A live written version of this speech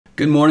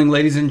Good morning,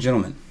 ladies and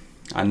gentlemen.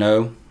 I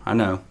know,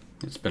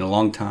 it's been a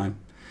long time,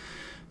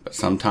 but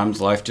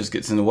sometimes life just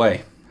gets in the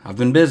way. I've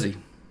been busy,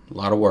 a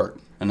lot of work,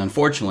 and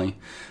unfortunately,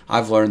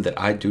 I've learned that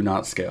I do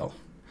not scale.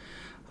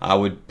 I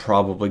would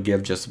probably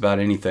give just about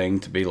anything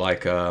to be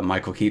like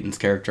Michael Keaton's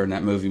character in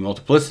that movie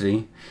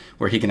Multiplicity,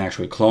 where he can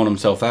actually clone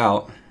himself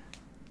out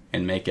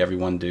and make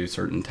everyone do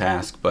certain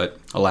tasks, but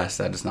alas,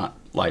 that is not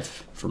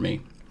life for me.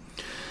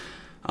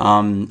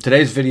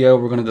 Today's video,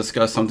 we're going to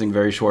discuss something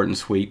very short and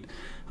sweet.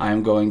 I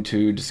am going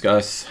to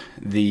discuss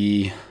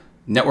the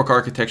network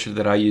architecture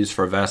that I use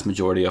for a vast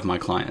majority of my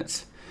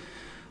clients.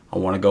 I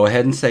want to go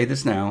ahead and say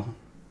this now.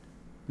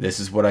 This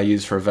is what I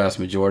use for a vast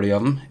majority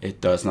of them.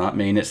 It does not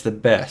mean it's the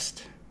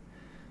best.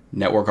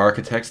 Network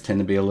architects tend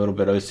to be a little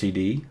bit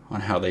OCD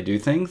on how they do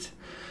things.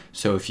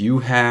 So if you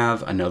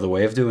have another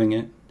way of doing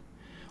it,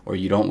 or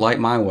you don't like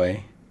my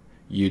way,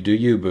 you do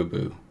you,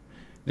 boo-boo.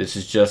 This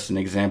is just an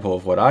example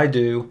of what I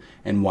do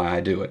and why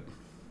I do it.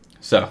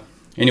 So,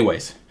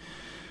 anyways,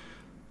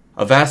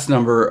 a vast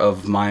number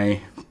of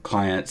my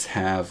clients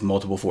have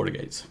multiple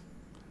FortiGates.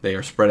 They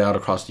are spread out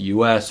across the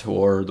US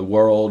or the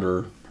world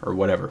or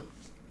whatever.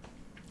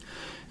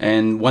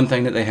 And one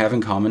thing that they have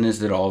in common is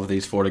that all of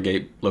these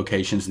FortiGate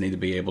locations need to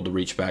be able to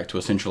reach back to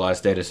a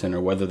centralized data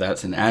center, whether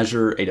that's in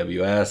Azure,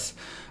 AWS,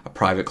 a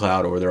private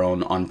cloud, or their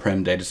own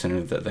on-prem data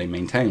center that they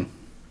maintain.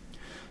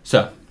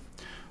 So,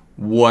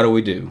 what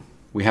do?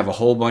 We have a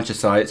whole bunch of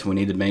sites. We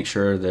need to make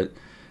sure that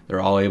they're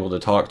all able to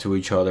talk to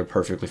each other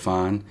perfectly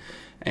fine.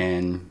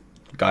 And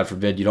God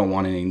forbid you don't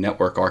want any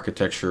network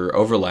architecture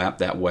overlap.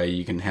 That way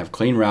you can have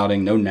clean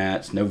routing, no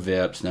NATs, no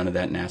VIPs, none of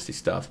that nasty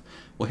stuff.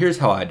 Well, here's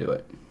how I do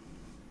it.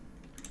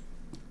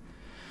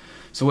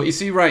 So what you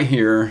see right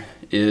here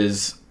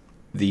is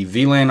the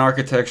VLAN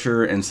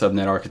architecture and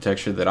subnet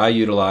architecture that I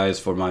utilize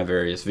for my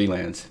various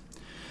VLANs.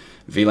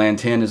 VLAN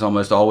 10 is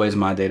almost always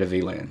my data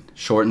VLAN,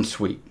 short and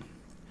sweet.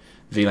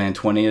 VLAN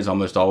 20 is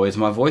almost always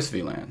my voice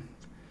VLAN.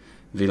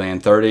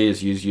 VLAN 30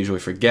 is used usually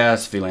for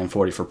guests, VLAN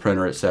 40 for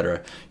printer,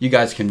 etc. You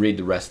guys can read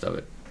the rest of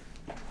it.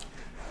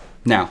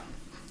 Now,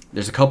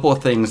 there's a couple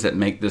of things that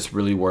make this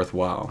really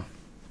worthwhile.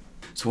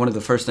 So one of the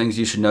first things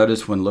you should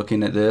notice when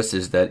looking at this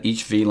is that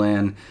each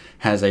VLAN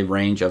has a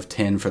range of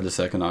 10 for the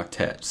second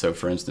octet. So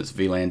for instance,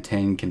 VLAN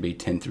 10 can be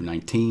 10 through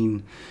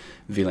 19,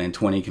 VLAN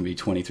 20 can be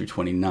 20 through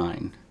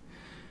 29.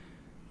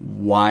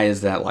 Why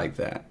is that like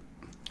that?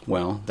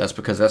 Well, that's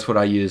because that's what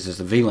I use as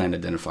the VLAN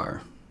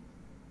identifier.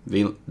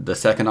 The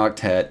second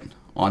octet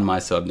on my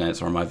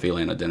subnets are my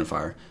VLAN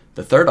identifier.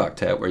 The third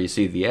octet, where you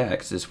see the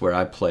X, is where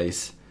I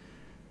place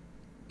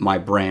my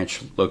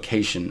branch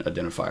location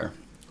identifier.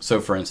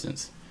 So for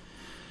instance,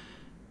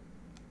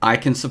 I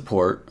can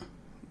support,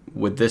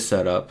 with this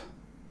setup,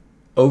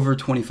 over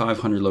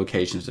 2,500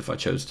 locations if I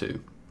chose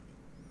to.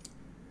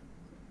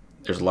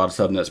 There's a lot of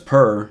subnets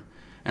per,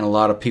 and a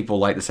lot of people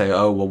like to say,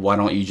 oh, well, why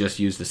don't you just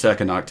use the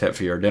second octet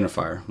for your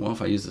identifier? Well,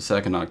 if I use the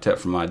second octet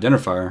for my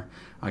identifier,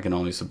 I can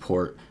only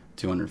support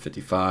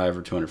 255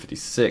 or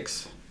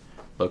 256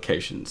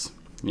 locations,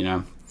 you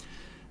know?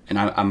 And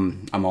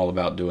I'm all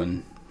about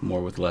doing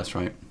more with less,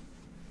 right?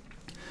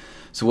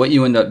 So what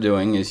you end up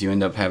doing is you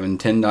end up having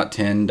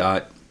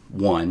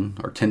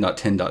 10.10.1 or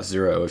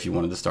 10.10.0 if you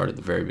wanted to start at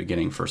the very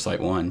beginning for site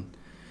 1.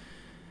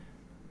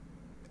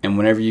 And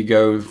whenever you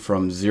go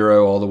from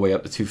 0 all the way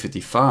up to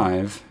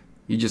 255,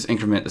 you just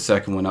increment the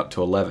second one up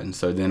to 11.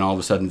 So then all of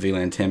a sudden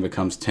VLAN 10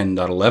 becomes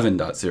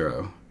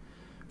 10.11.0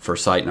 for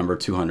site number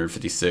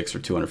 256 or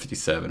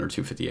 257 or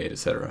 258,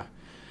 etc.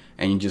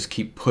 And you just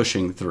keep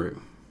pushing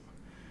through.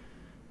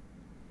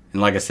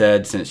 And like I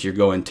said, since you're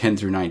going 10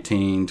 through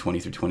 19, 20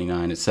 through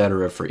 29,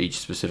 etc. for each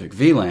specific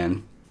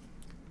VLAN,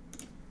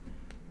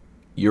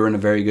 you're in a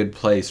very good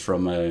place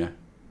from a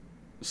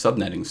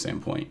subnetting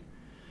standpoint,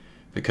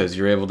 because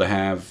you're able to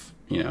have,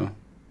 you know,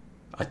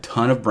 a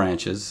ton of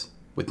branches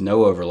with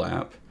no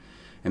overlap,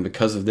 and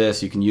because of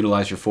this you can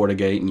utilize your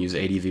FortiGate and use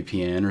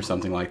ADVPN or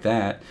something like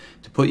that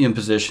to put you in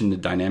position to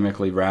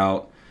dynamically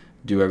route,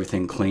 do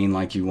everything clean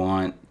like you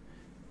want,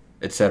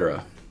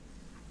 etc.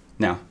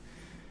 Now,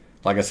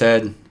 like I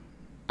said,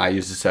 I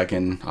use the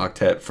second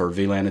octet for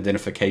VLAN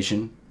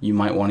identification. You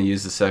might want to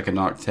use the second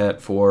octet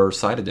for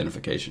site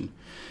identification,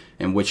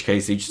 in which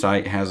case each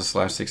site has a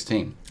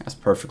 /16. That's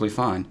perfectly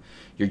fine.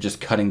 You're just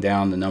cutting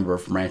down the number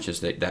of branches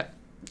that that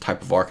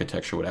type of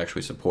architecture would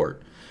actually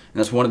support. And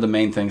that's one of the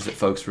main things that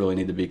folks really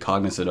need to be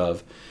cognizant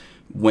of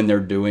when they're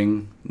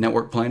doing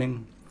network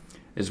planning,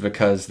 is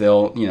because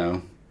they'll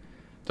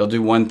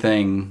do one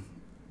thing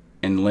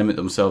and limit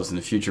themselves in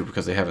the future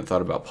because they haven't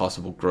thought about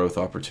possible growth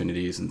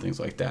opportunities and things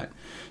like that.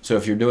 So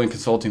if you're doing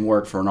consulting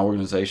work for an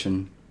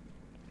organization,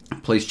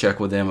 please check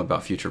with them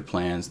about future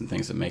plans and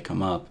things that may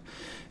come up.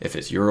 If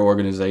it's your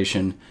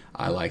organization,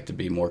 I like to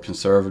be more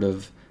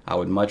conservative. I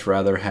would much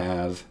rather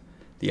have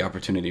the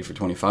opportunity for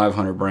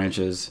 2,500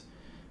 branches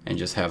and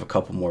just have a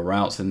couple more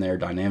routes in there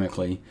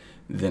dynamically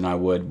than I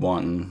would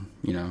wanting,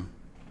 you know,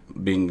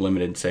 being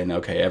limited, saying,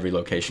 okay, every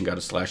location got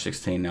a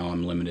 /16, now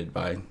I'm limited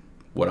by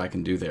what I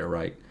can do there,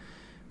 right?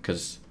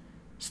 Because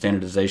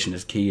standardization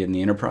is key in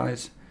the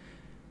enterprise,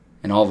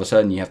 and all of a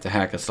sudden you have to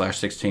hack a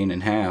 /16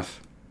 in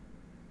half,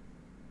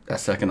 that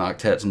second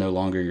octet's no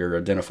longer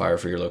your identifier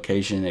for your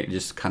location. It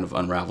just kind of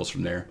unravels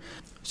from there.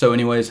 So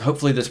anyways,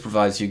 hopefully this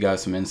provides you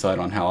guys some insight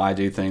on how I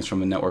do things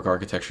from a network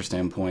architecture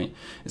standpoint.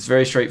 It's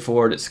very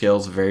straightforward. It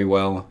scales very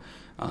well,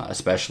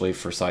 especially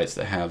for sites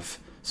that have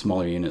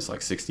smaller units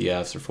like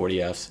 60Fs or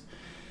 40Fs.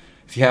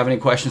 If you have any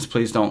questions,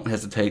 please don't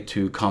hesitate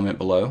to comment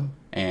below.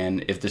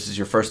 And if this is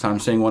your first time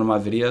seeing one of my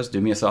videos, do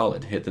me a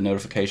solid. Hit the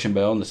notification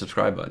bell and the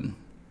subscribe button.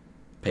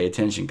 Pay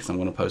attention because I'm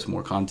going to post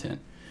more content.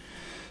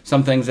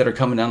 Some things that are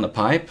coming down the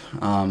pipe.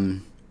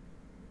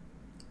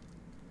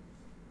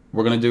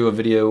 We're going to do a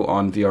video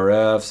on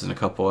VRFs and a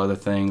couple other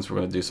things. We're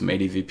going to do some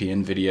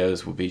ADVPN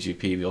videos with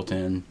BGP built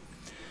in.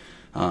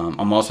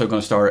 I'm also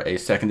going to start a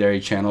secondary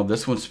channel.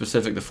 This one's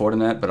specific to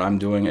Fortinet, but I'm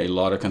doing a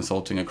lot of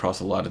consulting across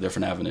a lot of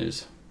different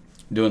avenues.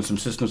 Doing some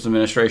systems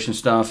administration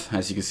stuff.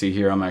 As you can see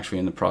here, I'm actually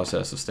in the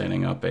process of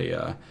standing up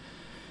a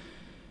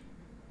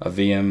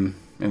VM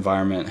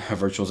environment, a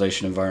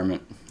virtualization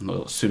environment, a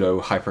little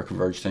pseudo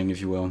hyperconverged thing, if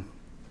you will.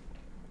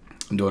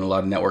 I'm doing a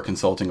lot of network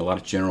consulting, a lot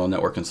of general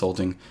network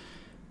consulting.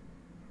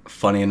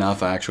 Funny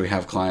enough, I actually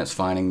have clients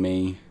finding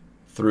me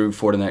through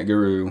Fortinet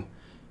Guru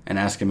and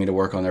asking me to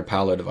work on their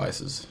Palo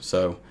devices.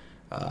 So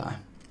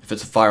if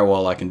it's a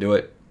firewall, I can do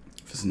it.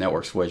 If it's a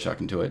network switch, I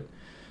can do it.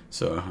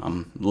 So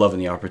I'm loving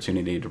the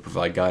opportunity to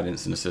provide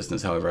guidance and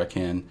assistance however I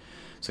can.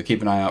 So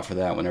keep an eye out for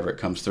that whenever it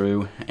comes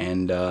through.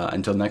 And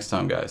until next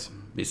time, guys,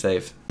 be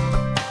safe.